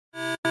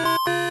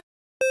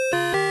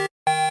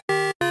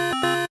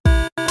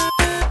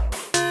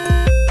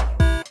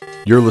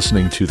You're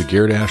listening to the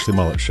Garrett Ashley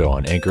Mullet Show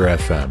on Anchor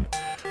FM.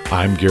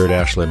 I'm Garrett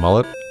Ashley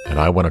Mullet, and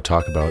I want to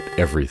talk about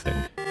everything.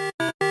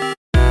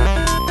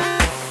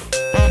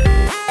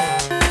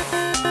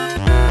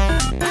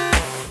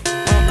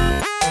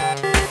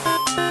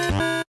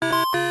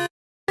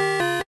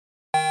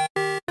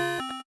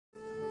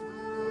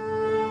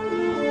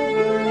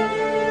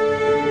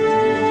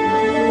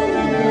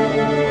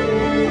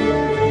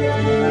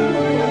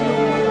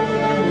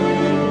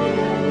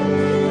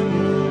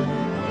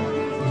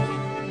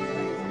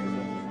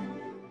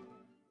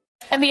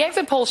 And the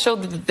exit polls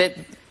showed that,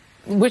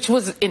 which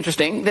was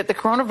interesting, that the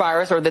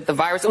coronavirus, or that the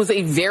virus, was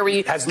a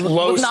very has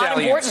low was not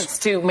salience. importance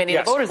to many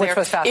of the voters there.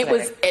 It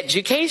was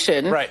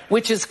education, right,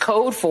 which is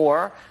code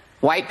for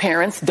white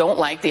parents don't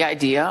like the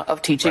idea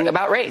of teaching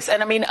about race.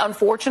 And I mean,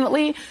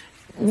 unfortunately,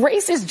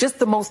 race is just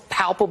the most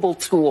palpable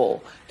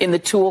tool in the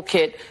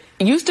toolkit.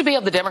 It used to be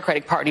of the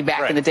Democratic Party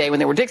back in the day when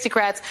there were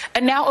Dixiecrats,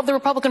 and now of the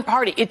Republican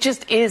Party. It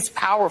just is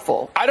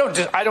powerful. I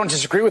don't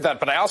disagree with that,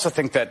 but I also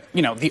think that,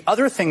 you know, the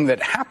other thing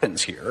that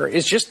happens here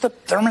is just the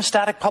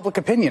thermostatic public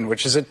opinion,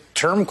 which is a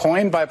term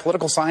coined by a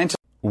political scientist.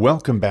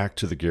 Welcome back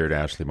to the Garrett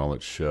Ashley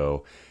Mullet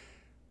Show.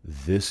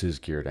 This is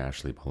Garrett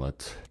Ashley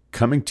Mullet,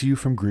 coming to you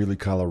from Greeley,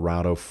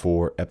 Colorado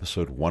for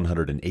episode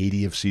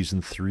 180 of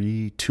season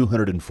 3,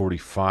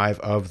 245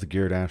 of the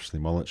Garrett Ashley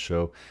Mullet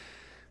Show.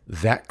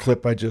 That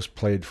clip I just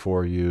played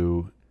for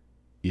you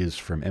is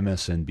from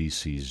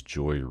MSNBC's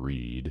Joy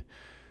Reid.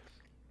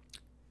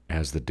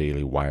 As the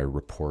Daily Wire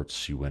reports,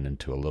 she went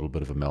into a little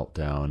bit of a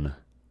meltdown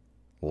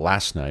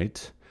last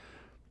night,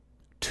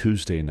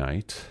 Tuesday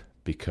night,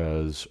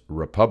 because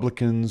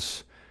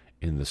Republicans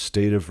in the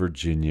state of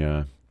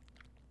Virginia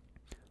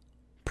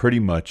pretty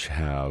much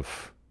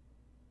have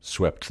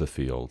swept the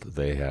field.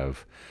 They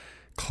have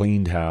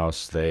cleaned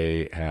house.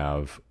 They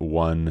have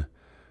won,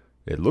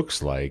 it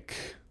looks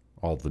like,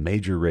 all the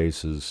major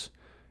races,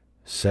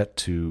 set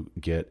to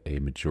get a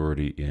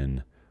majority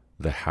in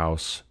the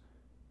House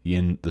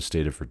in the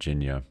state of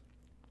Virginia.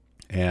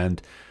 And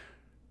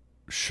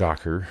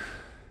shocker,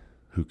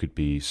 who could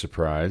be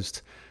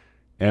surprised,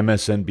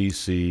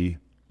 MSNBC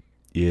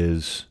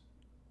is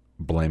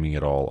blaming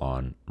it all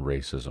on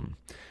racism.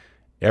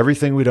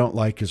 Everything we don't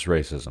like is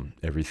racism.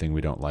 Everything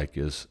we don't like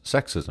is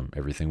sexism.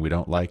 Everything we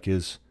don't like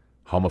is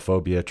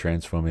homophobia,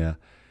 transphobia,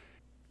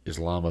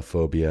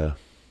 Islamophobia,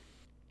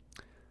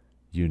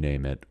 you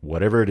name it.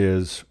 Whatever it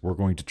is, we're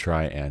going to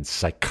try and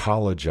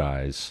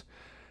psychologize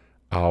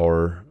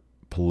our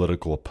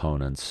political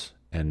opponents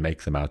and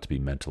make them out to be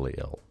mentally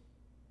ill.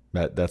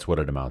 That's what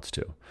it amounts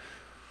to.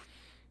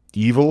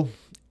 Evil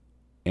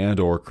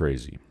and or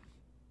crazy.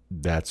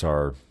 That's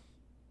our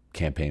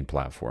campaign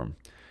platform.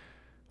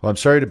 Well, I'm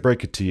sorry to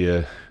break it to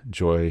you,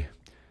 Joy,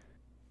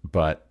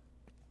 but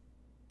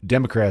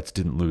Democrats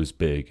didn't lose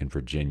big in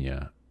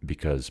Virginia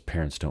because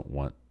parents don't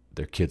want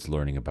their kids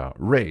learning about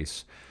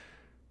race.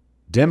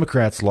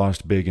 Democrats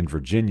lost big in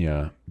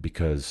Virginia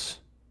because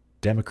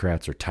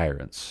Democrats are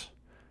tyrants,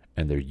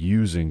 and they're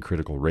using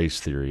critical race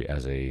theory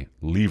as a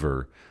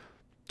lever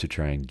to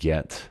try and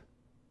get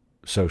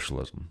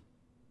socialism,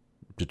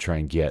 to try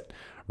and get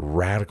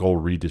radical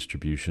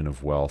redistribution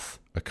of wealth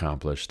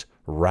accomplished,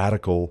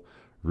 radical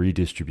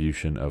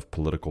redistribution of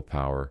political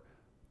power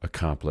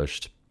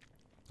accomplished.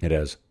 It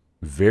has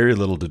very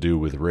little to do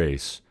with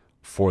race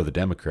for the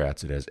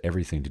Democrats. It has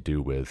everything to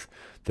do with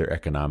their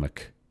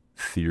economic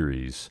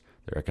theories,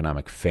 their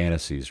economic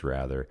fantasies,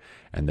 rather,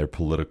 and their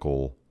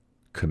political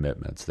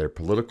commitments. Their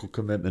political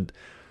commitment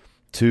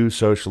to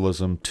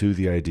socialism, to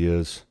the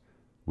ideas,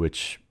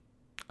 which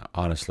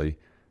honestly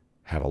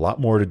have a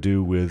lot more to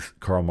do with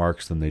Karl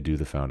Marx than they do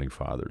the Founding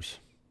Fathers.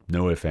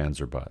 No ifs,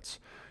 ands, or buts.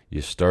 You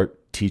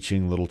start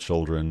teaching little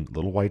children,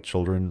 little white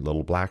children,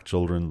 little black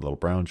children, little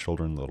brown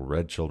children, little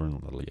red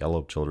children, little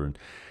yellow children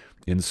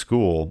in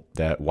school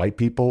that white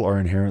people are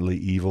inherently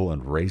evil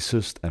and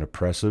racist and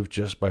oppressive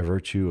just by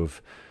virtue of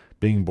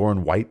being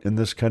born white in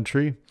this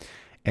country.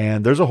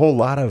 And there's a whole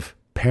lot of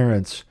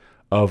parents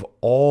of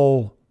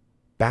all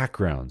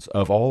backgrounds,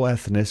 of all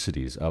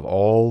ethnicities, of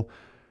all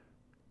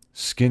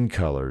skin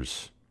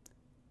colors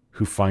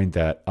who find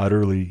that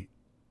utterly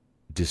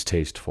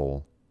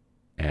distasteful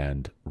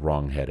and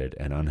wrong-headed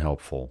and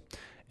unhelpful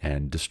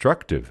and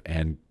destructive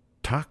and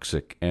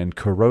toxic and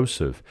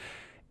corrosive.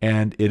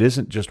 And it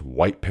isn't just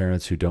white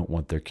parents who don't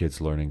want their kids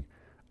learning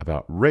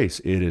about race.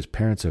 It is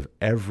parents of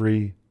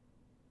every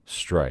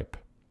stripe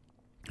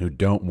who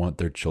don't want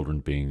their children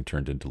being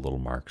turned into little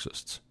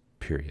Marxists,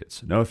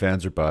 periods. No ifs,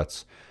 ands, or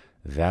buts.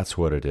 That's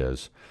what it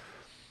is.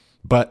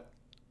 But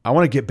I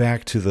want to get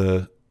back to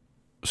the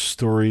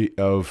story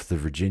of the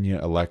Virginia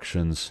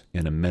elections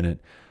in a minute.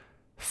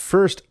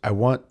 First, I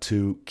want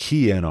to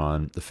key in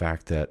on the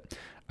fact that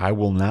I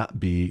will not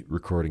be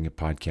recording a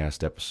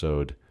podcast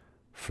episode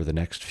for the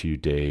next few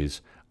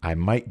days. I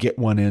might get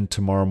one in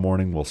tomorrow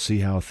morning. We'll see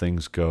how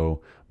things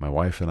go. My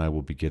wife and I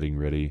will be getting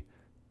ready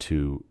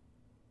to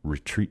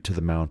retreat to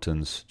the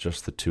mountains,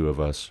 just the two of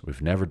us.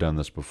 We've never done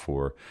this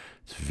before.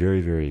 It's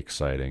very, very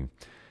exciting.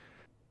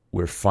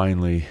 We're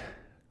finally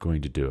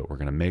going to do it. We're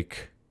going to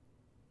make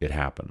it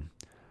happen.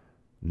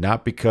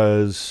 Not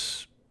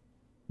because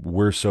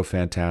we're so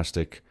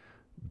fantastic,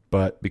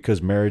 but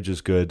because marriage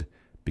is good,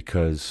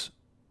 because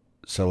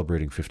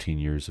celebrating 15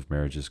 years of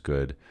marriage is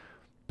good,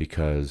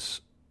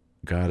 because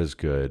God is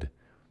good,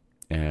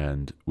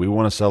 and we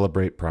want to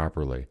celebrate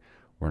properly.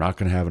 We're not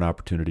going to have an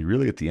opportunity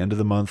really at the end of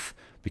the month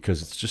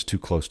because it's just too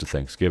close to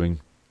Thanksgiving.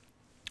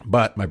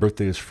 But my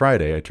birthday is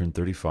Friday. I turned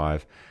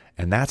 35,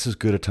 and that's as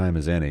good a time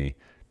as any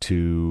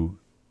to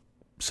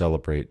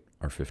celebrate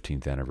our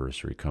 15th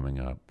anniversary coming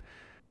up.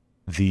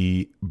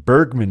 The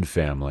Bergman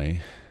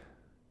family,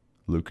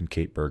 Luke and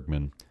Kate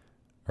Bergman,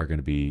 are going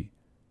to be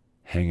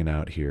hanging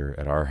out here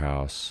at our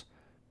house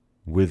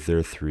with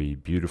their 3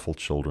 beautiful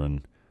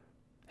children,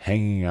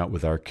 hanging out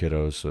with our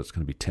kiddos. So it's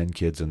going to be 10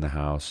 kids in the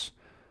house.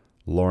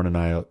 Lauren and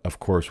I, of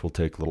course, will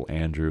take little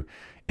Andrew.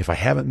 If I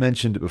haven't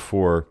mentioned it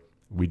before,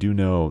 we do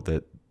know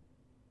that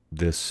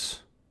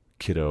this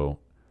kiddo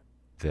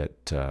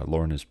that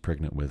Lauren is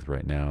pregnant with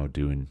right now,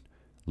 due in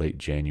late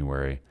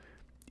January,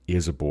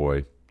 is a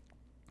boy.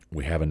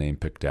 We have a name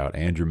picked out,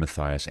 Andrew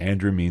Matthias.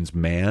 Andrew means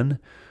man.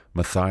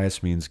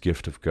 Matthias means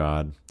gift of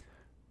God.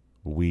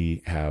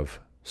 We have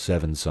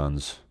 7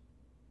 sons,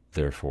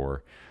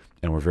 therefore,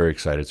 and we're very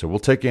excited. So we'll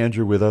take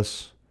Andrew with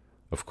us,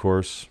 of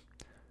course,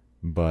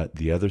 but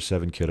the other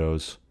 7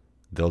 kiddos,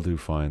 they'll do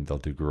fine. They'll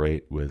do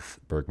great with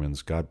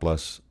Bergmans. God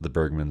bless the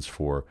Bergmans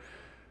for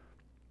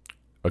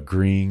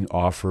agreeing,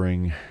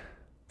 offering,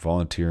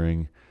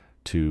 volunteering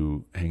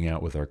to hang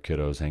out with our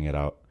kiddos, hang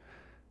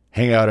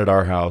out at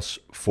our house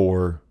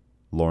for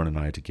Lauren and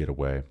I to get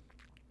away.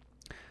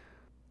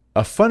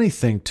 A funny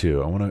thing,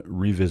 too, I want to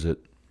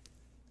revisit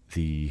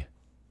the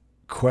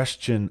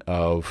question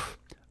of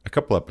a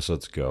couple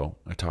episodes ago.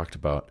 I talked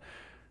about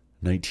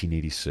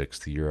 1986,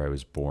 the year I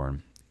was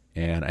born.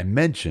 And I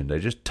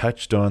just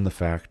touched on the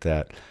fact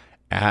that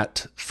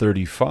at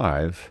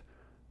 35,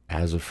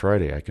 as of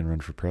Friday, I can run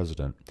for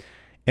president.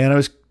 And I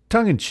was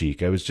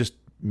tongue-in-cheek. I was just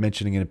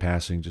mentioning it in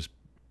passing, just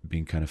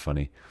being kind of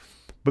funny.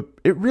 But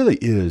it really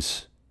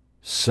is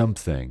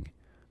something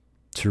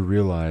to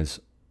realize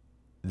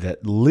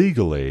that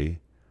legally,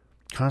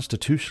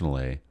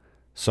 constitutionally,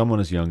 someone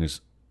as young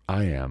as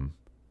I am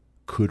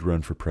could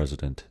run for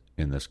president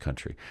in this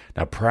country.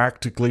 Now,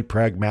 practically,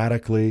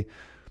 pragmatically,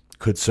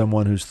 could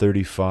someone who's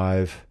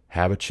 35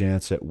 have a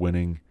chance at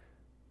winning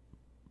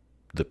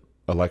the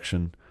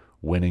election,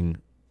 winning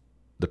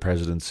the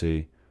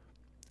presidency?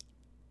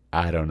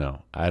 I don't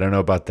know. I don't know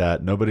about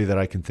that. Nobody that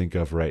I can think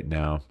of right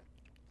now.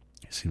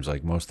 It seems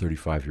like most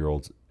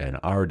 35-year-olds, in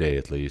our day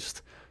at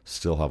least,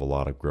 still have a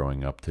lot of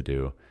growing up to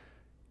do.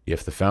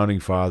 If the Founding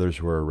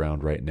Fathers were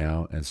around right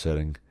now and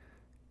setting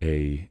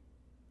a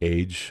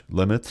age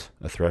limit,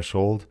 a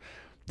threshold,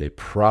 they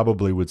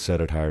probably would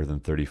set it higher than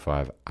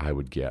 35, I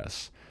would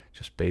guess,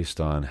 just based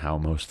on how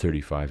most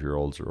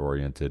 35-year-olds are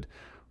oriented,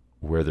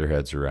 where their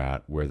heads are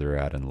at, where they're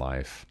at in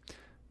life,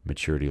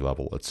 maturity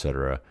level,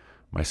 etc.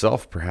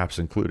 Myself perhaps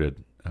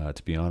included,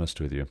 to be honest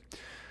with you.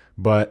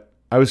 But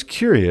I was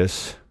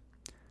curious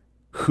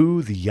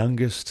who the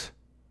youngest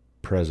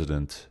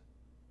president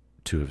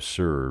to have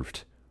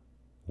served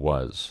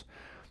was.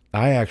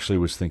 I actually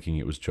was thinking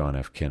it was John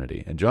F.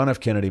 Kennedy. And John F.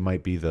 Kennedy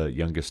might be the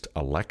youngest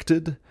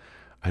elected.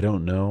 I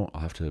don't know.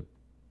 I'll have to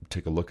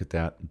take a look at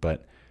that.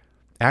 But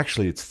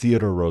actually, it's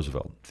Theodore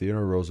Roosevelt.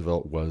 Theodore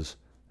Roosevelt was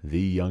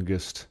the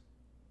youngest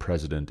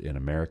president in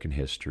American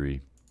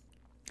history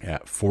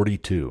at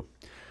 42.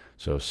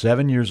 So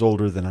 7 years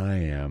older than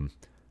I am,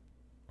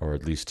 or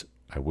at least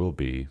I will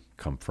be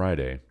come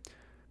Friday.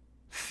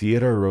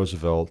 Theodore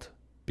Roosevelt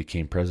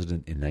became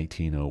president in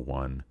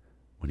 1901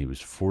 when he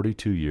was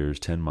 42 years,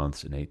 10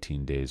 months, and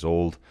 18 days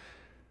old.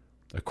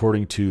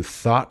 According to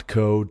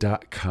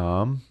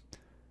thoughtco.com,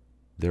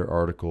 their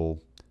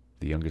article,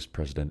 The Youngest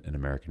President in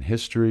American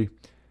History,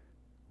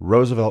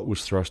 Roosevelt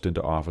was thrust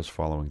into office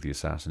following the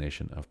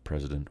assassination of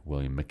President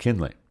William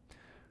McKinley.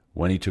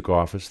 When he took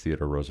office,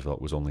 Theodore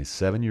Roosevelt was only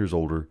 7 years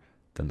older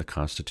than the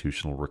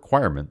constitutional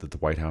requirement that the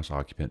White House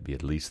occupant be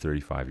at least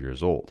 35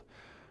 years old.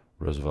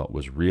 Roosevelt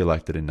was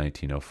reelected in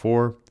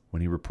 1904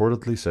 when he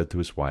reportedly said to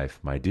his wife,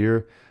 "My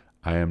dear,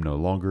 I am no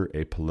longer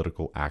a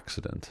political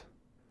accident."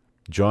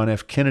 John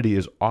F. Kennedy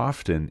is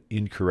often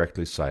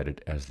incorrectly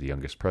cited as the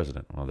youngest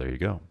president. Well, there you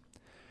go.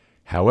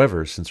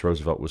 However, since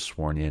Roosevelt was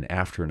sworn in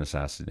after an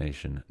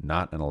assassination,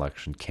 not an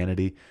election,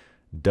 Kennedy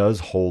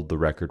does hold the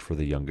record for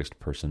the youngest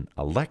person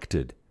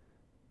elected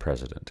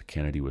president.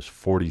 Kennedy was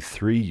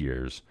 43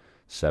 years,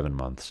 7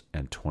 months,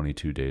 and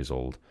 22 days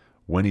old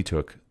when he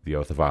took the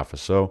oath of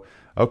office. So,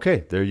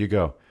 okay, there you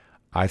go.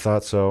 I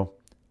thought so.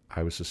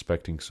 I was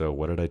suspecting so.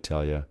 What did I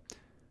tell you?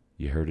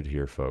 You heard it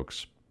here,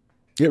 folks.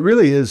 It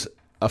really is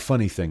a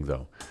funny thing,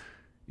 though.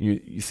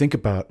 You think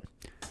about,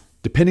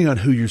 depending on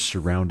who you're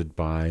surrounded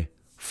by,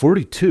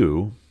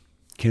 42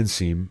 can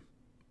seem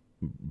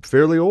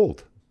fairly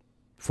old.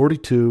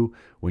 42,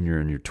 when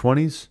you're in your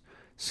 20s,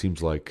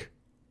 seems like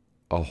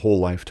a whole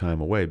lifetime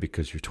away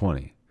because you're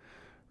 20,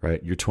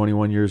 right? You're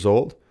 21 years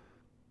old.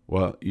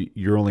 Well,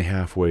 you're only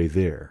halfway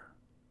there,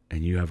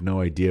 and you have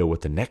no idea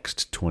what the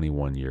next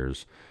 21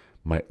 years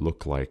might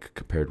look like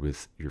compared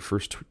with your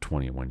first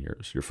 21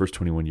 years. Your first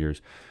 21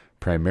 years,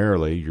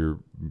 primarily, you're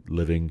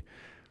living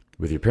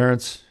with your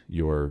parents,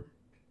 you're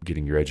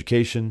getting your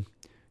education.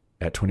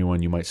 At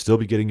 21, you might still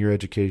be getting your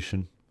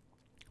education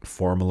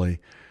formally.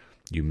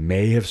 You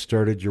may have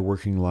started your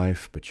working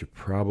life, but you're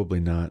probably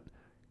not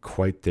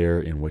quite there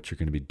in what you're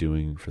going to be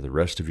doing for the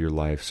rest of your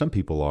life. Some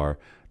people are,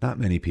 not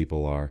many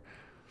people are.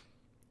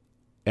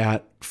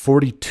 At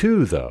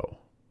 42, though,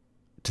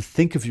 to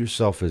think of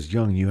yourself as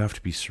young, you have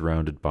to be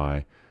surrounded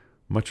by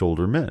much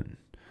older men,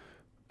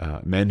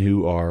 men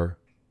who are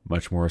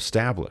much more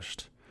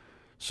established.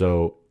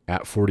 So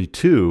at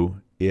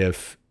 42,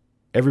 if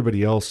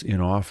everybody else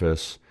in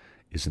office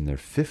is in their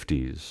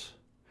 50s,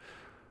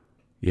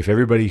 if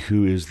everybody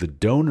who is the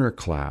donor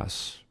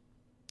class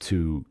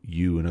to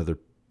you and other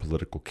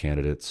political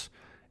candidates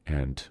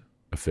and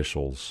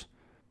officials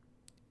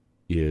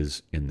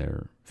is in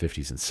their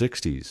 50s and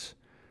 60s,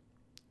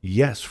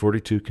 yes,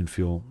 42 can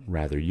feel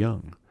rather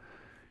young.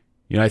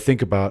 You know, I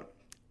think about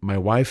my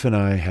wife and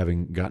I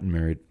having gotten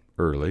married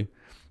early,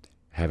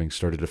 having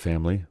started a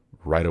family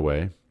right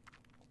away,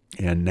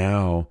 and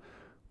now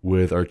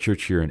with our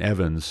church here in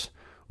Evans,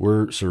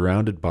 we're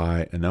surrounded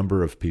by a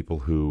number of people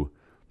who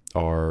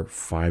are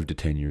 5 to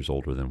 10 years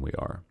older than we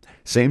are.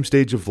 Same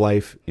stage of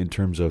life in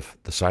terms of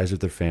the size of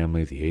their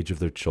family, the age of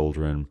their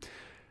children,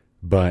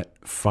 but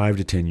 5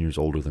 to 10 years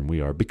older than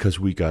we are because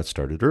we got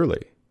started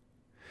early.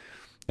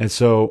 And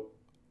so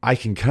I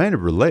can kind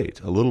of relate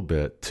a little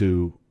bit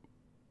to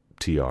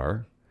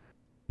TR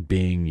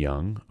being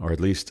young, or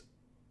at least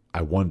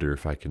I wonder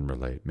if I can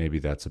relate. Maybe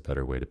that's a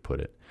better way to put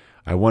it.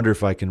 I wonder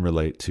if I can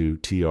relate to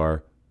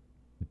TR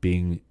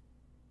being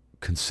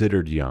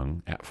considered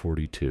young at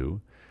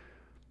 42,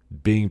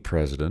 being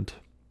president.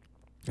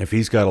 If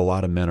he's got a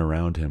lot of men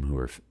around him who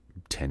are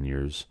 10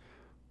 years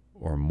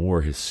or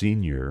more his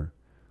senior,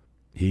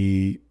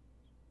 he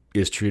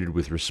is treated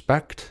with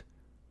respect,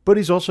 but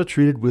he's also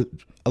treated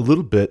with a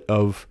little bit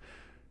of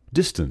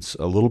distance,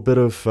 a little bit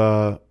of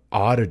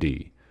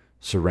oddity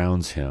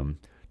surrounds him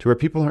to where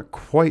people aren't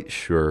quite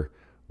sure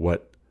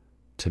what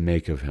to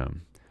make of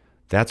him.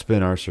 That's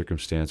been our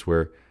circumstance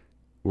where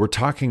we're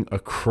talking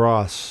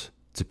across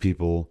to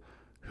people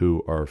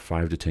who are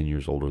 5 to 10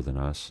 years older than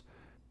us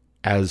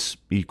as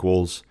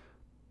equals,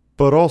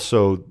 but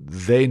also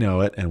they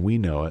know it and we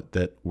know it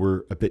that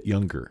we're a bit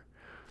younger.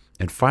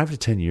 And 5 to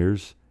 10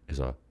 years is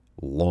a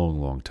long,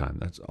 long time.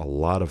 That's a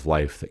lot of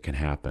life that can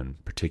happen,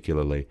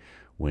 particularly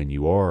when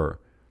you are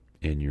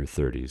in your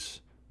 30s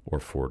or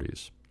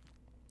 40s.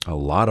 A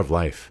lot of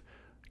life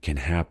can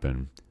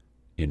happen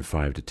in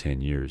 5 to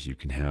 10 years. You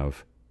can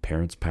have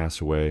parents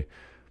pass away.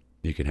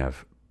 You can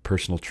have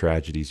personal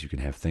tragedies. You can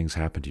have things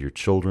happen to your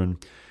children.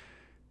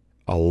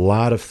 A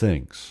lot of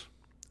things,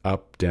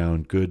 up,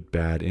 down, good,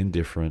 bad,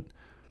 indifferent,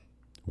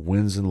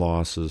 wins and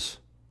losses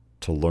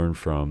to learn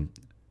from,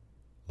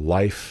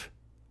 life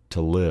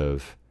to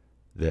live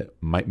that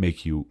might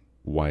make you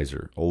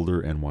wiser,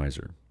 older and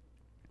wiser.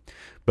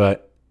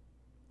 But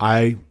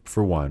I,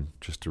 for one,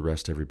 just to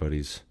rest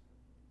everybody's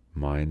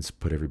minds,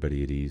 put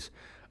everybody at ease,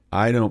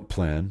 I don't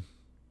plan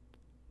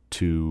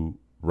to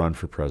run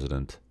for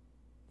president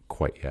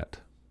quite yet.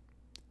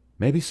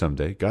 Maybe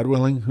someday, God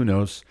willing, who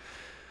knows?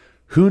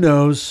 Who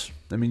knows?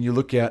 I mean, you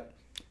look at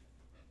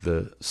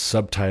the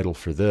subtitle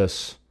for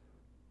this,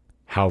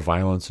 How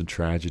Violence and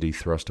Tragedy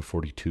Thrust a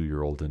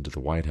 42-year-old into the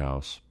White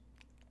House.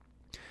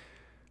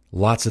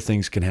 Lots of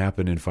things can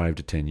happen in 5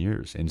 to 10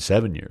 years, in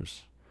 7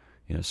 years.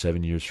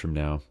 7 years from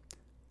now,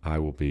 I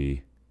will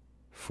be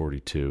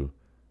 42.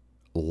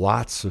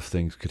 Lots of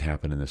things could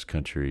happen in this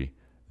country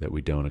that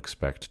we don't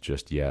expect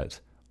just yet.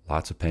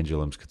 Lots of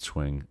pendulums could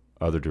swing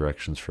other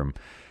directions from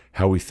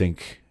how we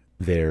think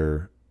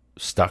they're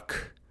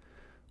stuck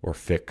or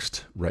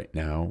fixed right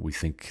now. We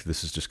think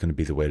this is just going to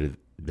be the way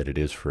that it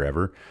is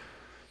forever.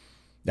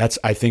 That's,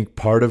 I think,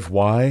 part of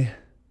why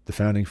the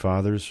Founding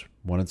Fathers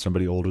wanted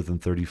somebody older than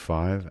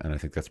 35, and I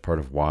think that's part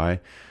of why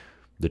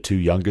the two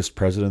youngest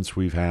presidents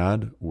we've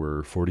had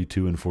were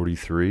 42 and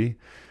 43,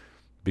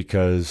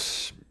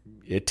 because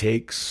it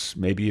takes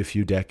maybe a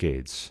few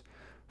decades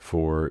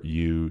for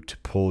you to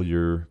pull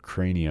your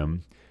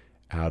cranium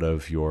out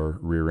of your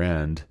rear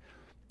end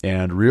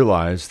and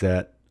realize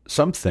that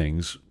some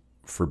things,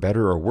 for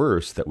better or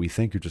worse, that we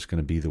think are just going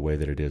to be the way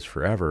that it is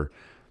forever,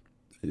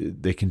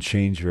 they can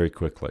change very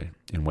quickly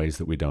in ways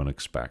that we don't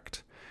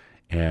expect.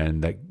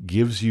 And that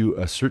gives you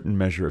a certain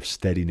measure of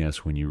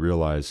steadiness when you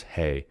realize,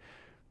 hey,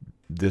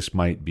 this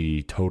might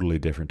be totally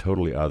different,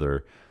 totally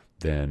other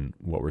than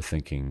what we're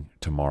thinking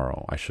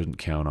tomorrow. I shouldn't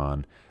count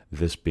on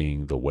this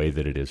being the way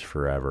that it is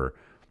forever.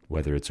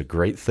 Whether it's a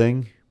great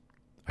thing,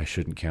 I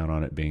shouldn't count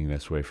on it being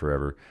this way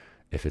forever.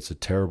 If it's a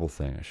terrible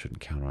thing, I shouldn't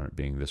count on it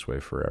being this way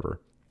forever.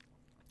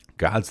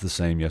 God's the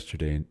same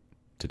yesterday,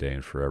 today,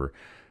 and forever.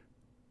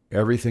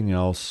 Everything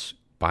else,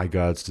 by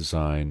God's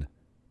design,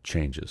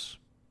 changes.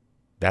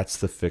 That's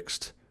the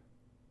fixed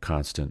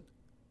constant.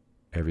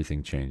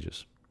 Everything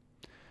changes.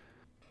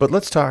 But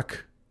let's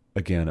talk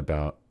again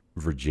about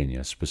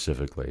Virginia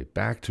specifically.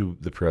 Back to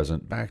the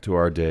present, back to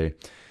our day.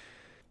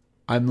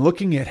 I'm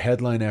looking at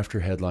headline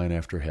after headline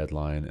after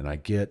headline, and I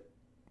get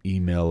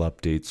email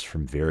updates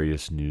from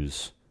various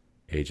news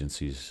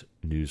agencies,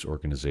 news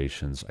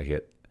organizations. I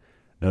get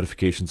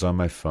notifications on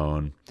my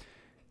phone,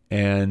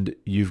 and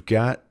you've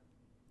got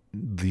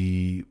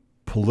the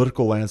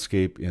political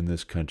landscape in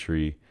this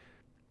country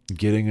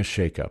getting a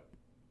shakeup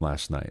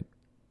last night.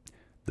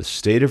 The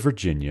state of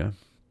Virginia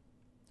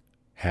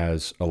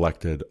has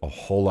elected a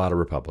whole lot of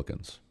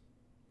Republicans.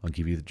 I'll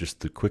give you just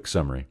the quick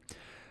summary.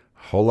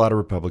 A whole lot of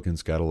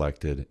Republicans got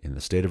elected in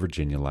the state of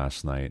Virginia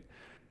last night.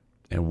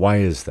 And why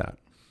is that?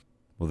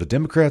 Well, the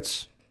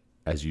Democrats,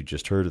 as you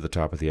just heard at the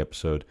top of the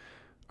episode,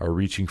 are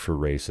reaching for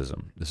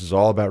racism. This is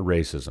all about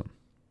racism,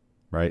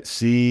 right?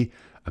 See,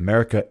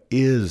 America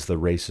is the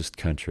racist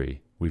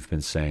country we've been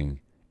saying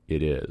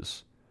it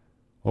is.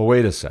 Well,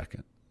 wait a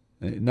second.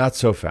 Not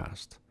so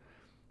fast.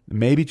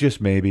 Maybe, just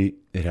maybe,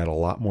 it had a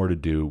lot more to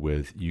do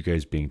with you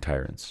guys being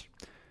tyrants.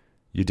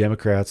 You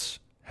Democrats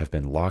have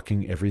been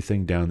locking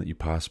everything down that you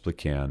possibly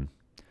can.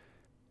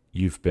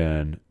 You've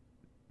been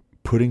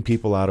putting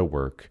people out of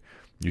work.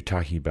 You're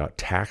talking about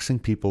taxing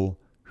people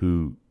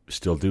who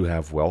still do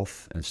have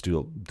wealth and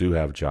still do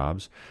have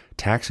jobs,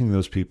 taxing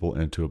those people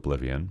into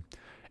oblivion.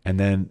 And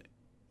then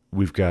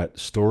we've got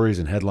stories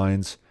and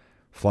headlines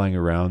flying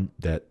around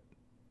that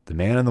the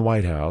man in the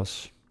White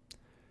House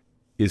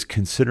is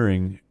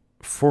considering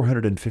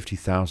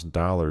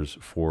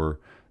 $450,000 for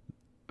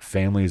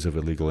families of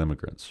illegal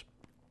immigrants.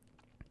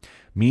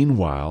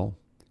 Meanwhile,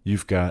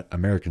 you've got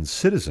American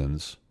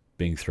citizens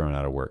being thrown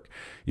out of work.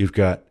 You've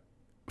got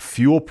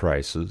fuel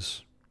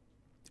prices,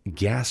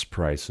 gas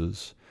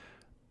prices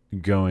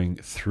going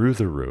through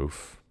the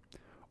roof,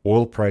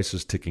 oil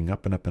prices ticking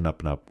up and up and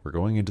up and up. We're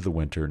going into the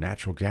winter.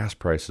 Natural gas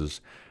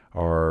prices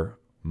are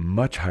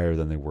much higher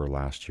than they were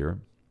last year.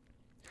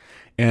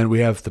 And we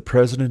have the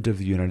President of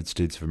the United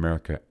States of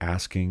America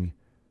asking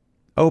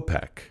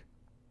OPEC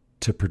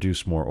to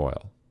produce more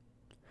oil.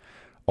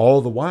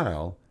 All the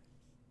while,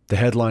 the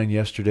headline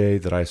yesterday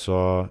that I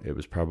saw, it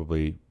was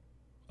probably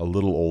a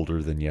little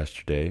older than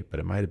yesterday,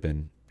 but it might have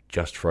been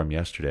just from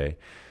yesterday,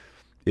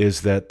 is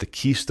that the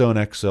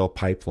Keystone XL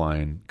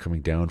pipeline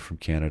coming down from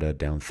Canada,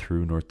 down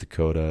through North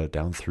Dakota,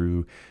 down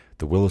through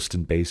the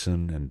Williston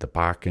Basin and the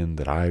Bakken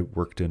that I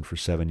worked in for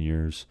 7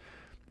 years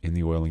in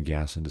the oil and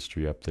gas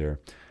industry up there,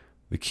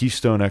 the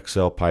Keystone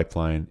XL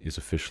pipeline is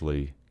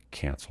officially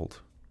canceled.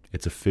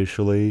 It's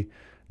officially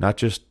not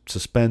just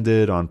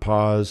suspended, on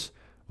pause,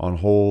 on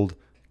hold,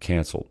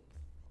 canceled.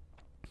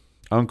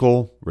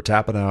 Uncle, we're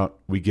tapping out.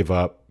 We give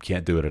up.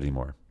 Can't do it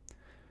anymore.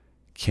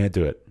 Can't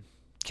do it.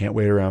 Can't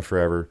wait around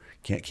forever.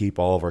 Can't keep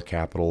all of our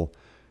capital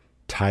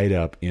tied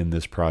up in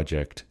this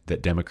project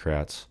that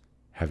Democrats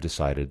have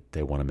decided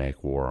they want to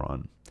make war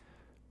on.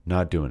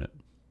 Not doing it.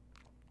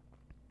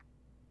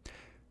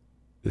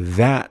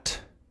 That,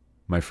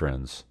 my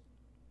friends,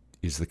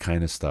 is the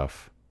kind of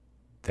stuff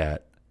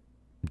that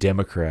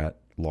Democrat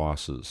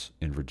losses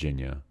in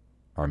Virginia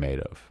are made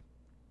of.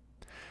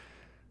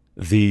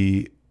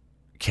 The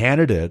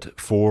candidate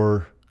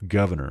for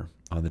governor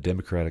on the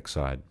Democratic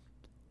side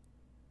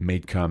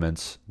made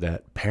comments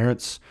that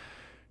parents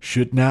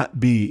should not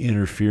be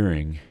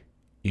interfering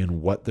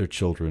in what their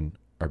children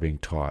are being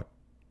taught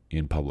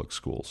in public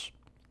schools.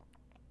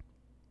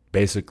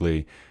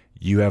 Basically,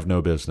 you have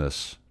no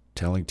business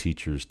telling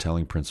teachers,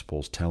 telling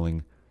principals,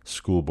 telling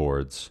school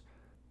boards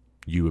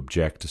you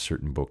object to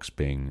certain books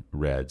being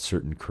read,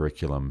 certain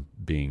curriculum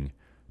being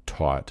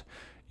taught.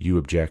 You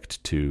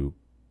object to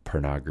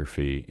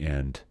pornography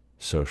and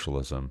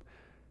socialism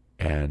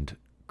and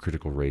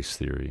critical race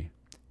theory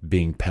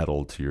being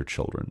peddled to your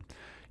children.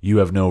 You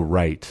have no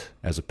right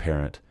as a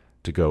parent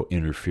to go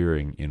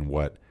interfering in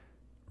what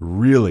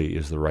really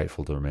is the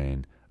rightful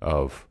domain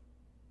of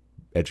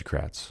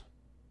educrats.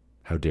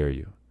 How dare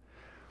you?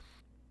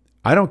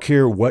 I don't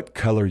care what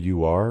color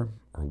you are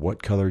or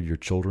what color your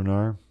children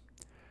are.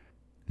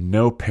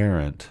 No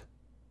parent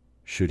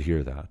should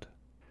hear that.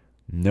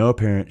 No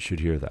parent should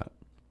hear that.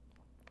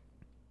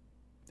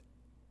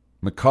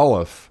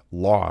 McAuliffe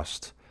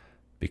lost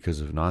because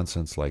of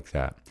nonsense like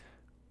that,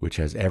 which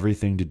has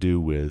everything to do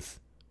with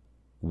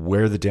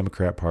where the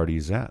Democrat Party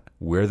is at,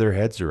 where their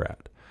heads are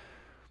at.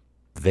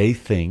 They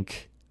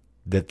think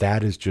that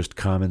that is just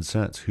common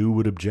sense. Who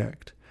would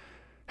object?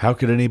 How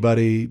could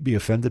anybody be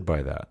offended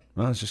by that?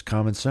 Well, it's just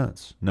common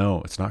sense.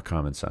 No, it's not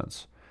common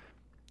sense.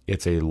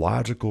 It's a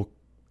logical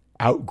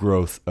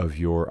outgrowth of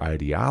your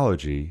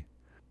ideology.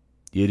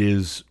 It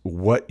is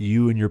what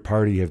you and your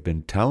party have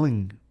been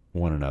telling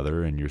one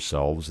another and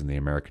yourselves and the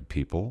American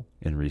people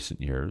in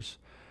recent years.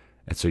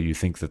 And so you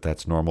think that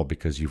that's normal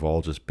because you've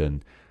all just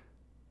been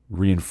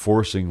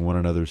reinforcing one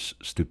another's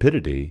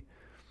stupidity.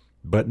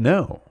 But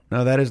no,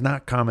 that is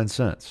not common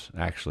sense,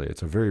 actually.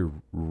 It's a very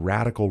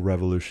radical,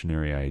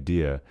 revolutionary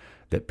idea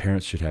that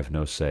parents should have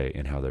no say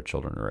in how their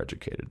children are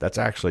educated. That's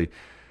actually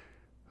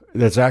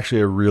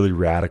a really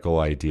radical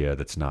idea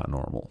that's not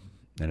normal,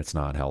 and it's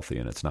not healthy,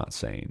 and it's not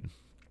sane.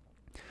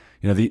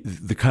 You know,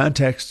 the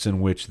contexts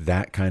in which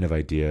that kind of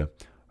idea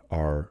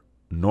are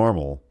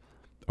normal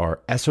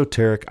are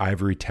esoteric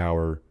ivory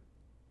tower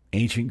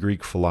ancient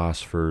Greek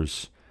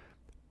philosophers,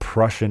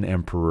 Prussian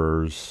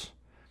emperors,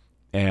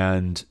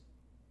 and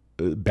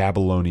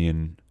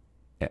Babylonian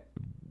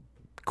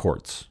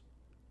courts.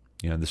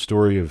 The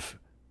story of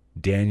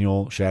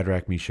Daniel,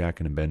 Shadrach, Meshach,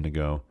 and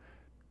Abednego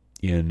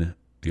in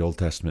the Old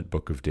Testament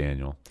book of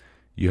Daniel.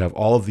 You have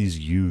all of these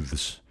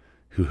youths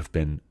who have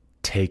been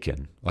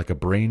taken, like a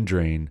brain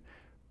drain,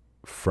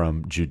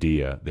 from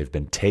Judea. They've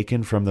been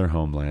taken from their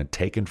homeland,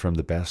 taken from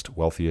the best,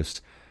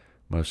 wealthiest,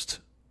 most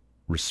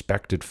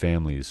respected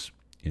families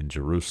in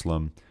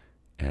Jerusalem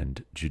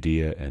and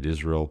Judea and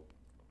Israel,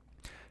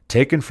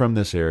 taken from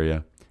this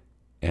area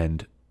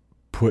and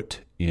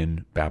put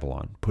in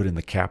Babylon, put in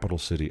the capital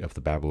city of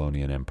the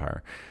Babylonian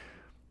Empire.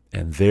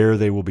 And there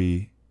they will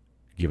be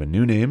given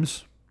new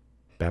names,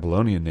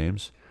 Babylonian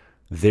names.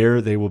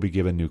 There they will be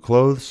given new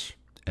clothes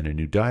and a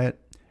new diet,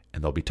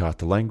 and they'll be taught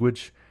the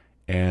language,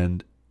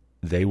 and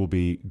they will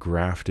be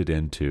grafted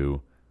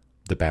into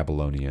the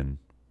Babylonian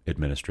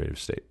administrative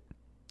state.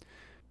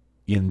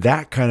 In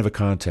that kind of a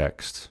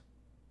context,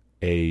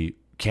 a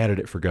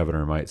candidate for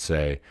governor might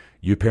say,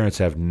 you parents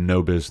have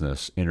no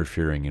business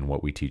interfering in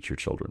what we teach your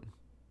children.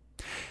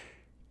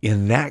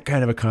 In that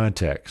kind of a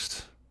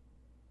context,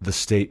 the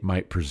state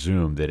might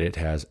presume that it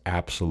has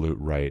absolute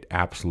right,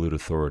 absolute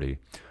authority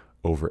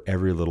over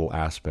every little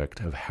aspect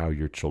of how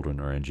your children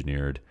are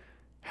engineered,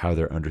 how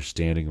their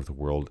understanding of the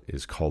world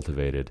is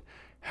cultivated,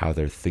 how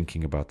their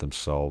thinking about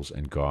themselves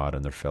and God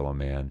and their fellow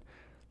man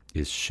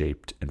is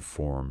shaped and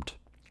formed.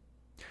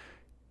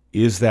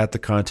 Is that the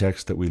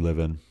context that we live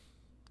in?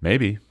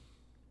 Maybe.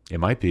 It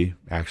might be,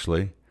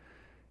 actually.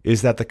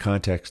 Is that the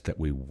context that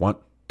we want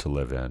to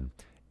live in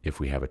if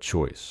we have a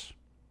choice?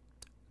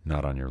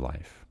 Not on your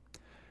life.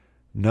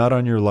 Not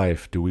on your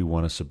life do we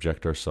want to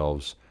subject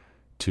ourselves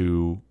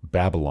to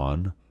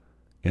Babylon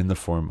in the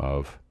form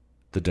of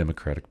the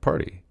Democratic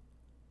Party.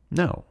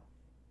 No.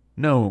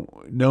 No,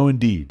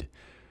 indeed.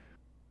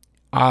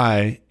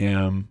 I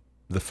am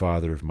the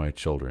father of my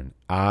children.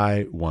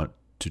 I want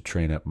to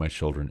train up my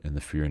children in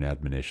the fear and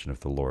admonition of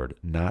the Lord,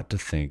 not to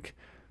think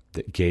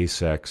that gay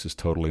sex is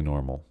totally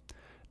normal,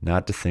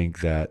 not to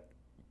think that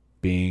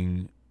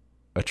being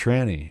a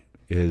tranny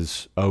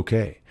is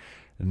okay,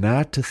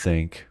 not to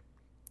think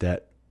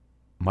that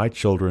my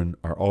children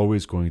are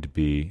always going to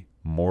be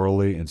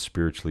morally and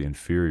spiritually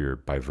inferior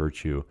by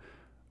virtue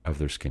of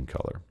their skin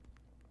color,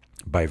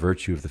 by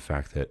virtue of the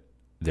fact that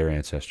their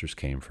ancestors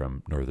came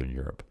from Northern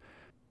Europe.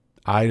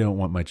 I don't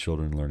want my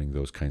children learning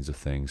those kinds of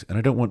things, and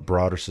I don't want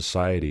broader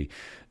society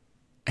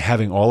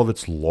having all of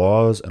its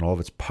laws and all of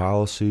its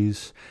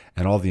policies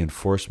and all the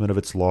enforcement of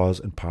its laws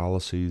and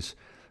policies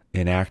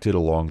enacted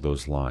along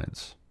those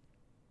lines.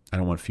 I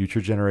don't want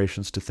future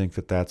generations to think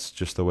that that's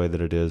just the way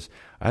that it is.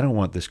 I don't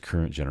want this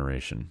current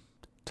generation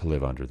to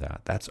live under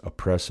that. That's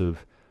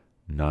oppressive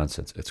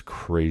nonsense. It's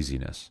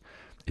craziness.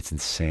 It's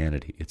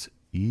insanity. It's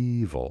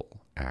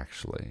evil,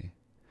 actually.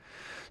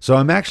 So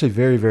I'm actually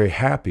very, very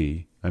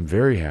happy. I'm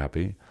very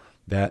happy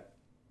that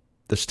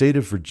the state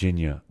of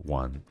Virginia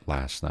won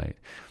last night.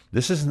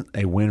 This isn't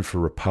a win for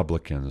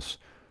Republicans.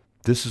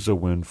 This is a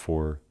win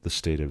for the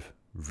state of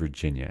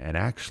Virginia. And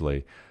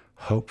actually,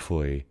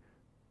 hopefully,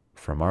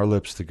 from our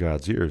lips to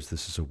God's ears,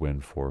 this is a win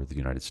for the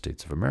United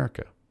States of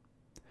America.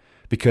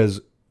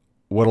 Because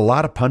what a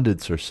lot of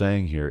pundits are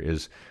saying here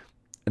is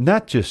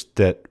not just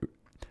that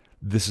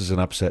this is an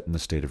upset in the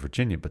state of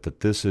Virginia, but that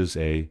this is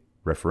a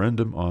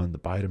referendum on the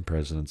Biden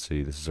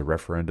presidency. This is a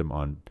referendum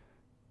on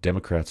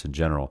Democrats in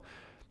general.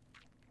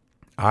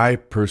 I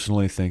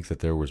personally think that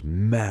there was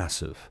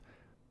massive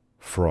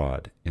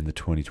fraud in the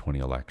 2020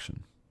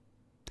 election,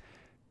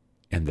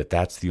 and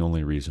that's the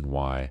only reason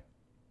why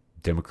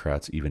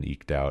Democrats even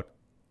eked out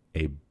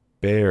a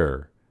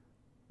bare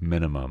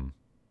minimum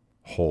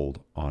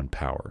hold on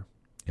power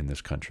in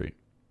this country.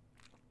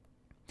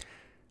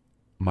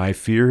 My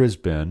fear has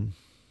been,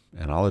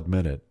 and I'll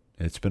admit it,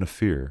 it's been a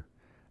fear,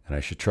 and I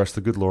should trust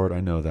the good Lord,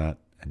 I know that,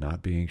 and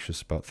not be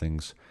anxious about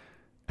things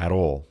at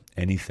all,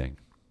 anything.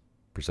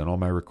 Present all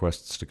my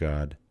requests to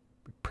God,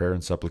 prayer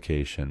and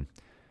supplication.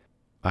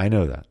 I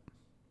know that.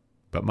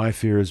 But my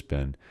fear has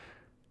been,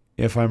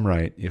 if I'm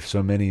right, if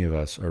so many of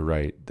us are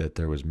right, that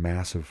there was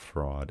massive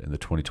fraud in the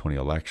 2020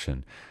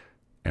 election,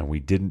 and we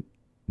didn't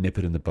nip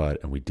it in the bud,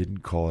 and we didn't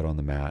call it on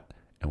the mat,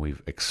 and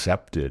we've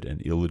accepted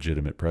an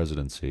illegitimate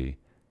presidency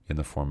in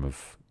the form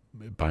of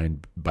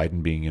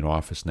Biden being in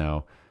office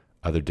now,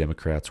 other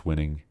Democrats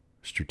winning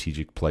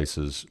strategic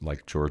places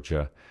like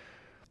Georgia.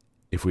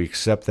 If we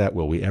accept that,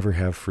 will we ever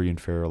have free and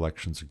fair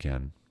elections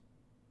again?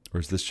 Or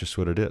is this just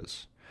what it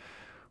is?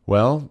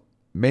 Well,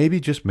 maybe,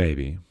 just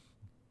maybe,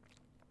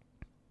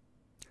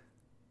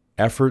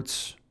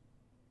 efforts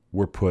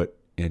were put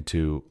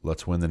into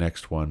let's win the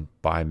next one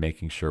by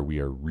making sure we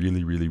are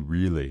really, really,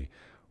 really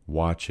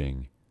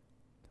watching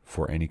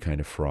for any kind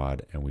of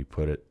fraud, and we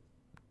put it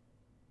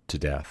to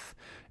death.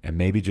 And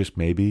maybe, just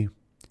maybe,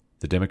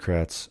 the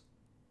Democrats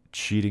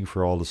cheating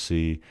for all to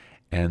see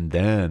and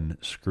then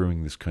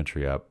screwing this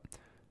country up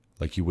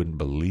like you wouldn't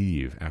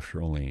believe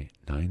after only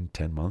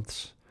 9-10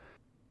 months.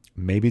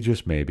 Maybe,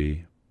 just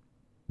maybe,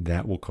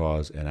 that will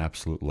cause an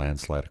absolute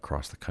landslide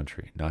across the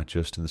country, not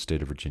just in the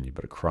state of Virginia,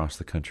 but across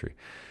the country.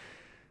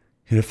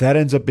 And if that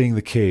ends up being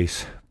the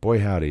case, boy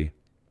howdy,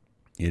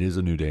 it is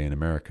a new day in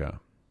America.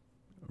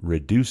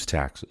 Reduce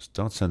taxes.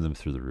 Don't send them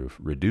through the roof.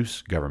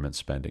 Reduce government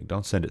spending.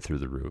 Don't send it through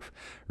the roof.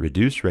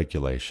 Reduce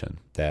regulation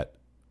that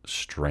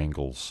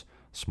strangles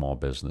small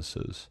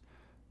businesses.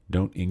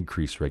 Don't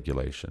increase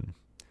regulation.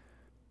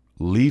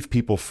 Leave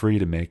people free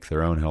to make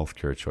their own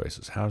healthcare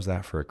choices. How's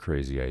that for a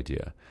crazy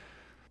idea?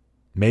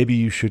 Maybe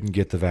you shouldn't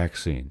get the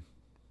vaccine.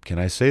 Can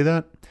I say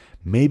that?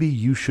 Maybe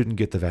you shouldn't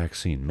get the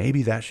vaccine.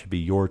 Maybe that should be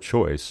your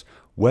choice,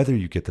 whether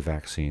you get the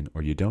vaccine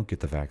or you don't get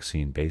the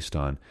vaccine, based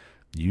on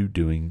you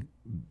doing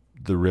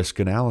the risk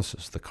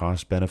analysis, the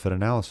cost-benefit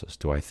analysis.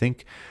 Do I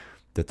think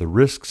that the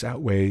risks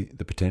outweigh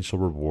the potential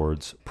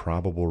rewards,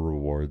 probable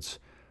rewards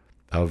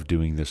of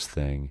doing this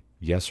thing?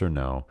 Yes or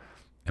no?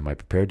 Am I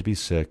prepared to be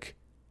sick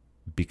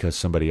because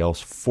somebody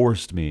else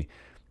forced me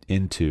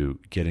into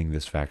getting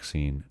this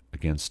vaccine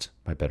against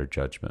my better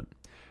judgment?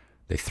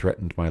 They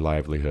threatened my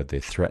livelihood. They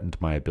threatened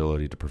my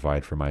ability to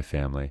provide for my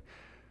family.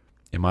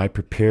 Am I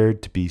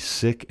prepared to be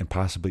sick and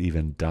possibly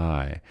even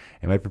die?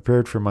 Am I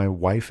prepared for my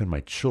wife and my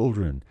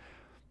children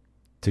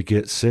to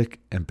get sick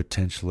and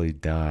potentially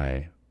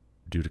die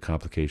due to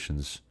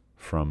complications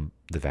from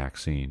the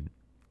vaccine?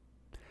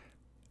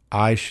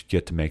 I should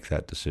get to make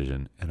that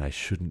decision, and I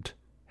shouldn't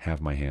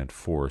have my hand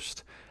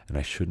forced, and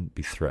I shouldn't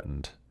be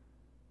threatened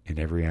in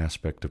every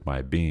aspect of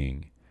my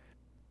being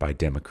by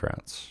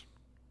Democrats.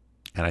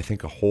 And I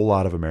think a whole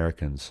lot of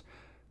Americans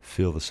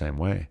feel the same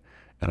way.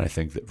 And I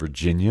think that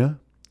Virginia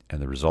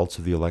and the results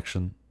of the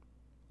election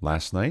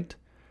last night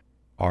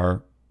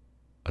are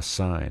a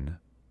sign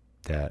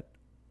that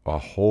a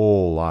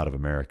whole lot of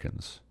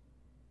Americans,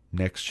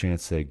 next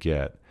chance they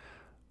get,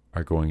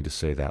 are going to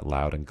say that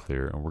loud and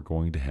clear, and we're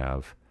going to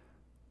have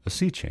a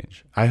sea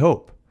change. I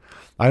hope.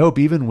 I hope,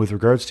 even with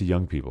regards to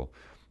young people.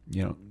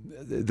 You know,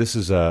 this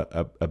is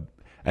an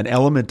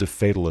element of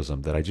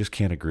fatalism that I just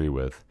can't agree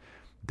with,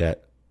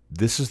 that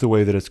this is the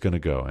way that it's going to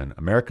go, and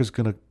America's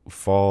going to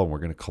fall, and we're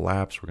going to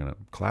collapse. We're going to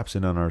collapse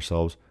in on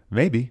ourselves.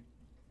 Maybe,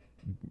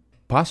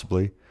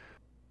 possibly.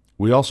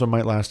 We also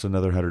might last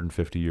another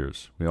 150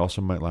 years. We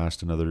also might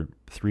last another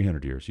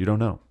 300 years. You don't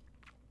know.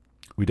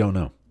 We don't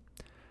know.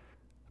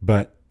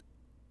 But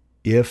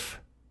if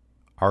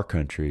our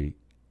country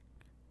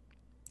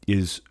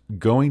is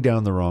going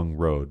down the wrong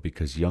road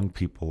because young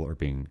people are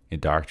being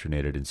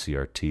indoctrinated in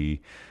CRT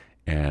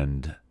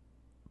and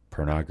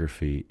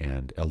pornography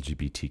and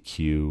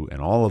LGBTQ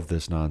and all of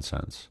this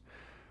nonsense,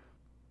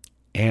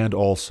 and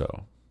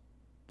also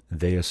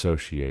they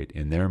associate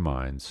in their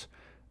minds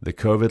the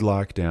COVID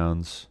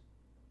lockdowns,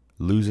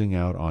 losing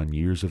out on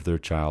years of their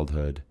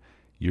childhood,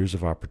 years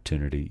of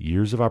opportunity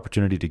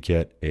to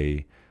get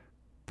a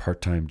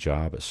part-time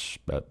job,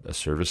 a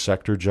service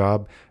sector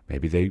job.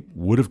 Maybe they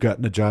would have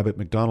gotten a job at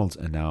McDonald's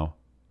and now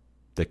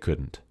they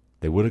couldn't.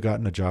 They would have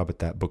gotten a job at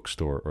that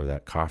bookstore or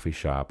that coffee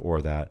shop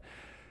or that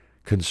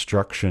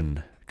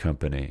construction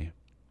company,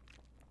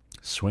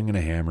 swinging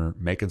a hammer,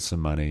 making some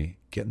money,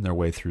 getting their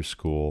way through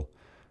school.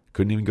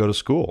 Couldn't even go to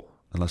school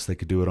unless they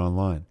could do it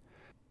online.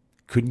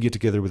 Couldn't get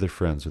together with their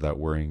friends without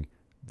worrying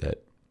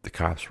that the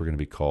cops were going to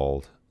be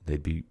called.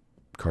 They'd be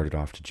carted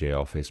off to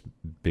jail, face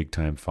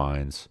big-time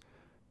fines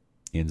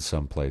in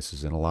some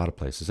places, in a lot of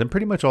places, and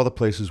pretty much all the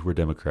places where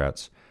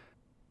Democrats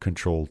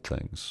controlled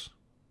things.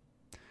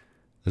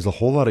 There's a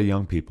whole lot of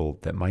young people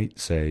that might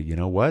say, you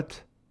know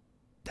what?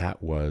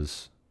 That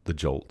was the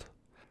jolt.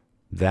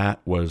 That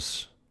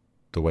was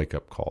the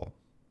wake-up call.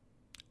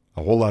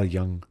 A whole lot of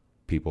young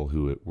people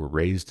who were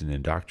raised and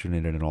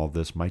indoctrinated in all of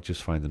this might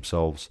just find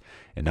themselves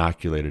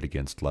inoculated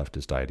against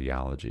leftist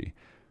ideology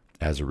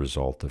as a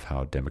result of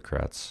how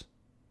Democrats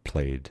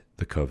played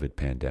the COVID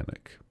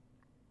pandemic.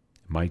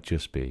 It might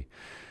just be.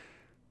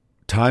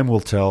 Time will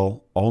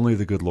tell. Only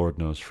the good Lord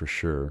knows for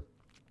sure.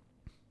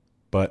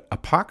 But a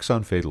pox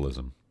on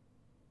fatalism.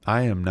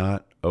 I am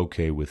not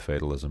okay with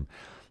fatalism.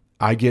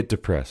 I get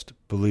depressed.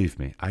 Believe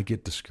me, I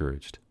get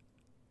discouraged.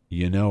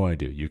 You know I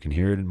do. You can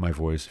hear it in my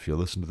voice if you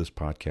listen to this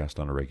podcast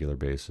on a regular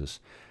basis.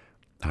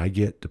 I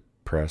get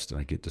depressed and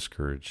I get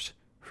discouraged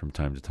from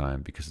time to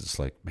time because it's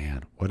like,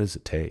 man, what does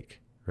it take,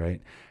 right?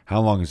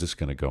 How long is this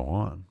going to go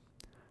on?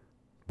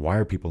 Why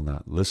are people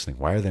not listening?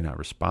 Why are they not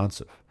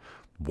responsive?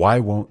 Why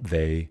won't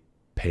they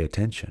pay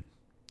attention?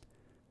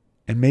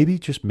 And maybe,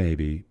 just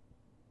maybe,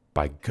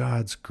 by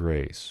God's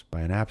grace,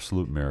 by an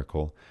absolute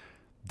miracle,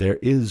 there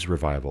is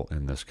revival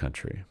in this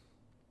country.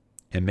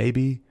 And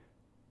maybe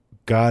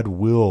God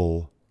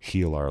will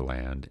heal our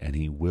land, and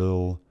He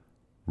will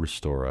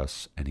restore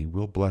us, and He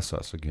will bless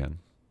us again.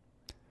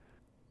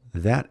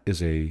 That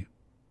is a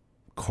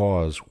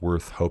cause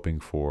worth hoping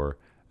for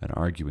and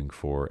arguing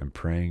for and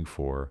praying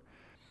for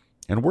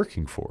and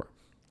working for.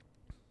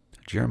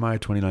 Jeremiah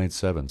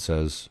 29:7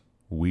 says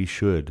we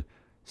should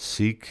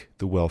seek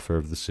the welfare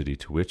of the city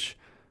to which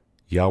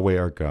Yahweh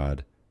our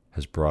God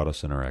has brought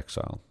us in our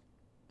exile.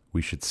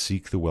 We should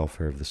seek the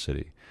welfare of the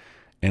city.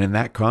 And in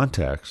that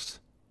context,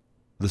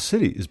 the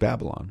city is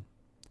Babylon.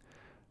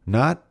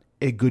 Not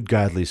a good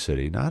godly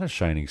city, not a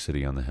shining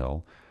city on the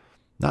hill,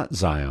 not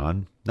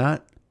Zion,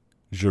 not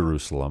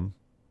Jerusalem,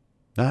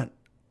 not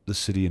the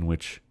city in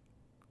which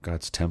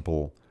God's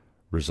temple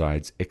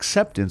resides,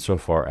 except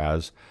insofar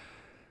as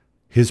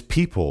his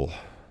people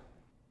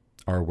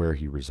are where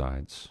he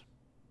resides.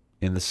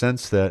 In the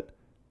sense that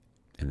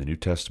in the New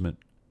Testament,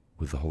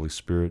 with the Holy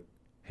Spirit,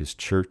 his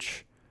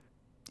church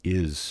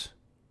is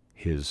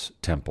his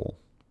temple.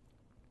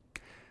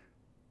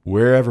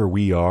 Wherever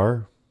we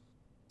are,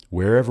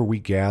 wherever we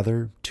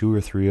gather, 2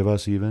 or 3 of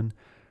us even,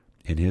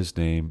 in his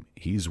name,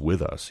 he's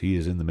with us. He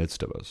is in the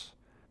midst of us.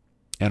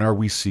 And are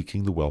we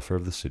seeking the welfare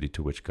of the city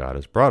to which God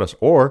has brought us?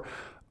 Or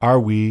are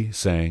we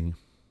saying,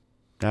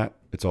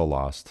 it's all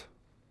lost.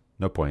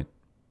 No point.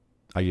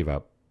 I give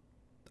up.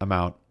 I'm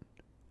out.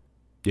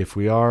 If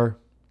we are,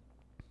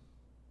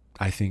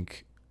 I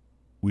think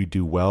we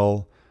do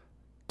well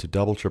to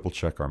double, triple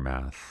check our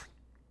math.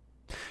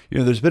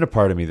 There's been a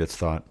part of me that's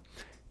thought,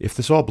 if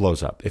this all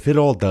blows up, if it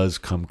all does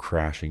come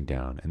crashing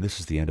down, and this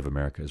is the end of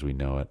America as we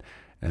know it,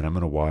 and I'm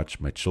going to watch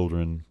my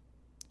children,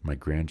 my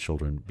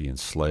grandchildren be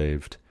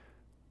enslaved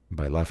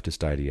by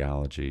leftist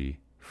ideology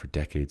for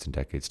decades and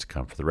decades to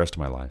come, for the rest of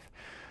my life.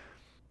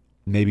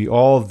 Maybe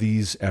all of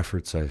these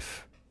efforts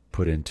I've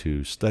put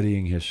into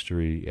studying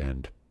history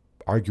and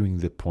arguing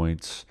the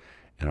points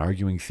and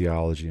arguing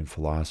theology and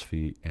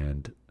philosophy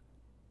and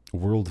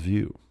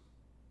worldview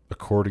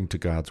according to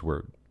God's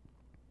word,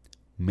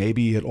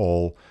 maybe it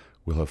all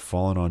will have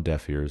fallen on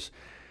deaf ears.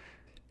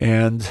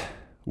 And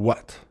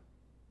what?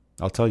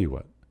 I'll tell you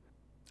what.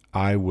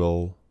 I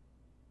will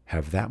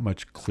have that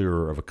much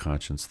clearer of a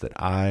conscience that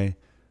I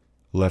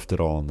left it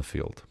all on the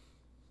field.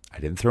 I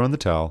didn't throw in the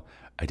towel.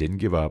 I didn't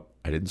give up.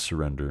 I didn't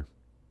surrender.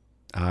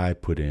 I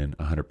put in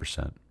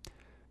 100%.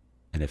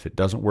 And if it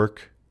doesn't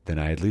work, then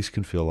I at least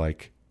can feel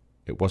like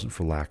it wasn't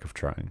for lack of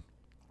trying.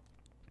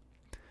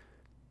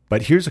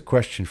 But here's a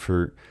question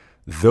for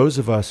those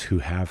of us who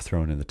have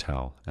thrown in the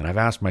towel. And I've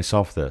asked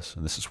myself this,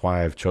 and this is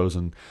why I've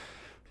chosen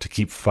to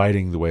keep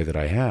fighting the way that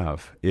I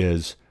have,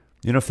 is,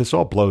 if this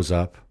all blows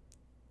up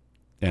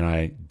and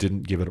I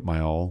didn't give it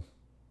my all,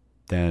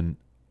 then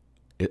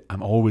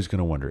I'm always going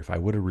to wonder, if I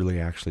would have really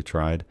actually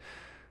tried,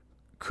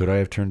 could I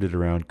have turned it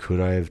around? Could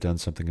I have done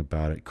something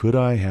about it? Could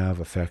I have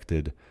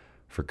affected,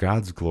 for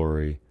God's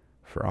glory,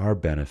 for our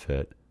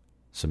benefit,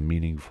 some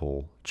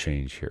meaningful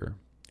change here?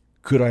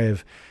 Could I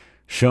have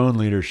shown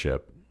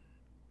leadership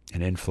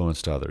and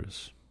influenced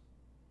others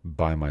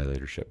by my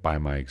leadership, by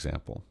my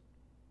example?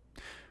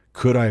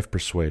 Could I have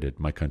persuaded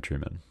my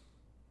countrymen?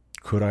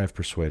 Could I have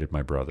persuaded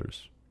my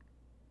brothers?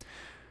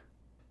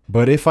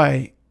 But if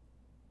I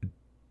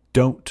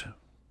don't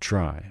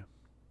try,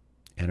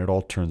 and it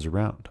all turns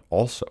around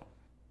also,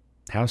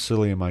 how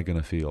silly am I going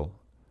to feel?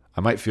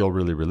 I might feel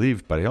really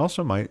relieved, but I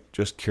also might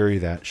just carry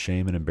that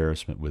shame and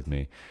embarrassment with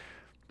me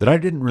that I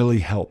didn't really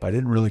help. I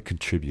didn't really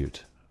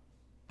contribute.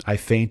 I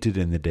fainted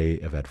in the day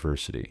of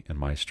adversity, and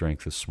my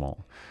strength is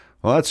small.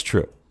 Well, that's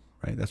true,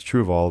 right? That's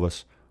true of all of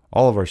us.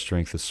 All of our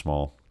strength is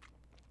small.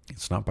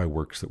 It's not by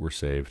works that we're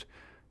saved.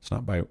 It's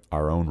not by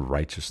our own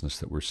righteousness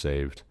that we're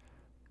saved.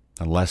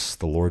 Unless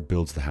the Lord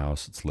builds the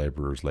house, its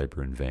laborers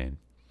labor in vain.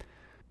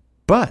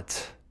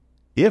 But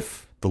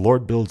if the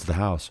Lord builds the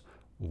house,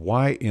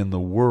 why in the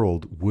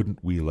world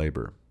wouldn't we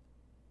labor?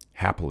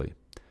 Happily,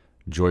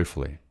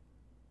 joyfully,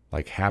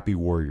 like happy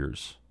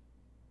warriors.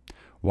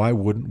 Why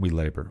wouldn't we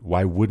labor?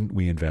 Why wouldn't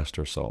we invest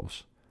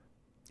ourselves?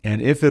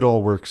 And if it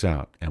all works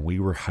out and we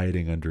were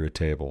hiding under a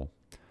table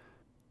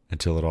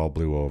until it all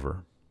blew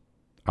over,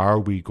 are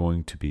we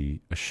going to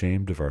be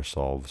ashamed of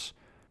ourselves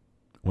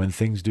when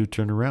things do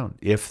turn around?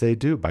 If they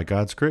do, by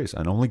God's grace,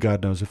 and only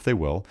God knows if they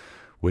will,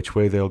 which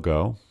way they'll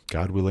go.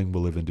 God willing,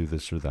 we'll live and do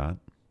this or that.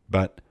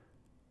 But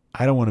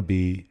I don't want to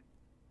be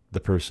the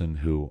person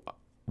who,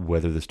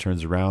 whether this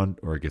turns around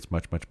or it gets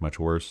much, much, much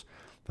worse,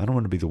 I don't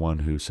want to be the one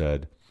who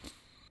said,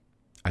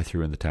 I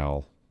threw in the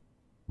towel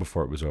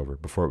before it was over,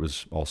 before it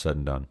was all said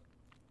and done.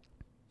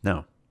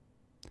 No.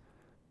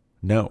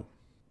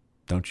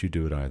 Don't you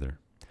do it either.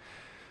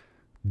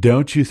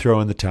 Don't you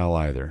throw in the towel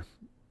either,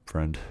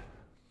 friend,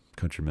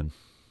 countryman,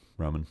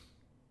 Roman.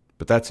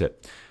 But that's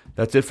it.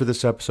 That's it for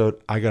this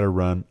episode. I got to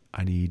run.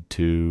 I need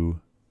to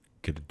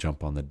get a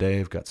jump on the day.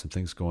 I've got some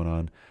things going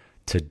on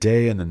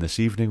today, and then this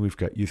evening we've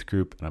got youth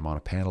group, and I'm on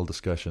a panel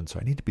discussion, so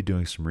I need to be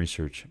doing some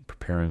research,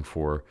 preparing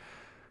for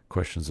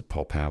questions that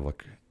Paul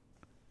Pavlik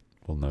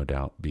will no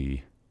doubt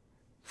be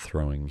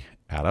throwing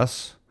at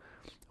us.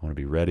 I want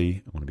to be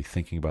ready. I want to be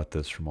thinking about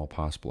this from all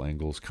possible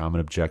angles, common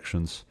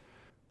objections.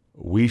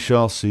 We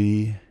shall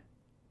see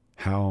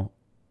how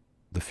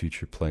the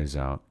future plays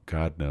out.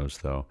 God knows,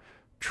 though.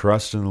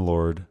 Trust in the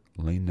Lord.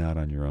 Lean not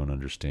on your own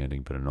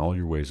understanding, but in all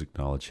your ways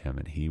acknowledge him,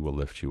 and he will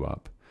lift you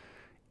up.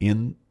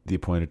 In the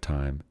appointed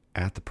time,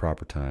 at the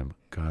proper time,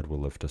 God will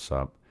lift us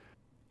up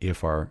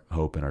if our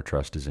hope and our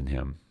trust is in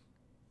him.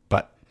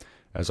 But,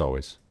 as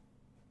always,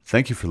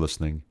 thank you for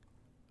listening.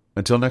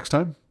 Until next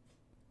time,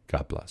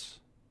 God bless.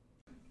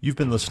 You've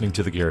been listening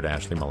to The Garrett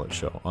Ashley Mullet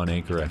Show on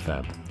Anchor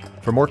FM.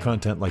 For more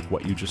content like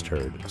what you just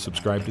heard,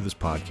 subscribe to this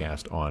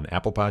podcast on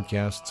Apple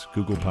Podcasts,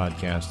 Google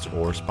Podcasts,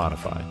 or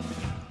Spotify.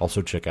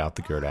 Also check out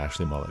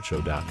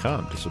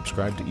thegarrettashleymulletshow.com to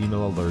subscribe to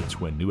email alerts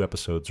when new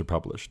episodes are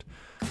published.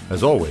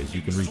 As always,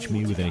 you can reach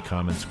me with any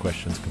comments,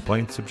 questions,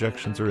 complaints,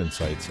 objections, or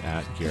insights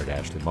at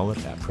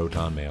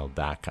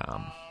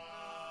GarrettAshleyMullet@protonmail.com.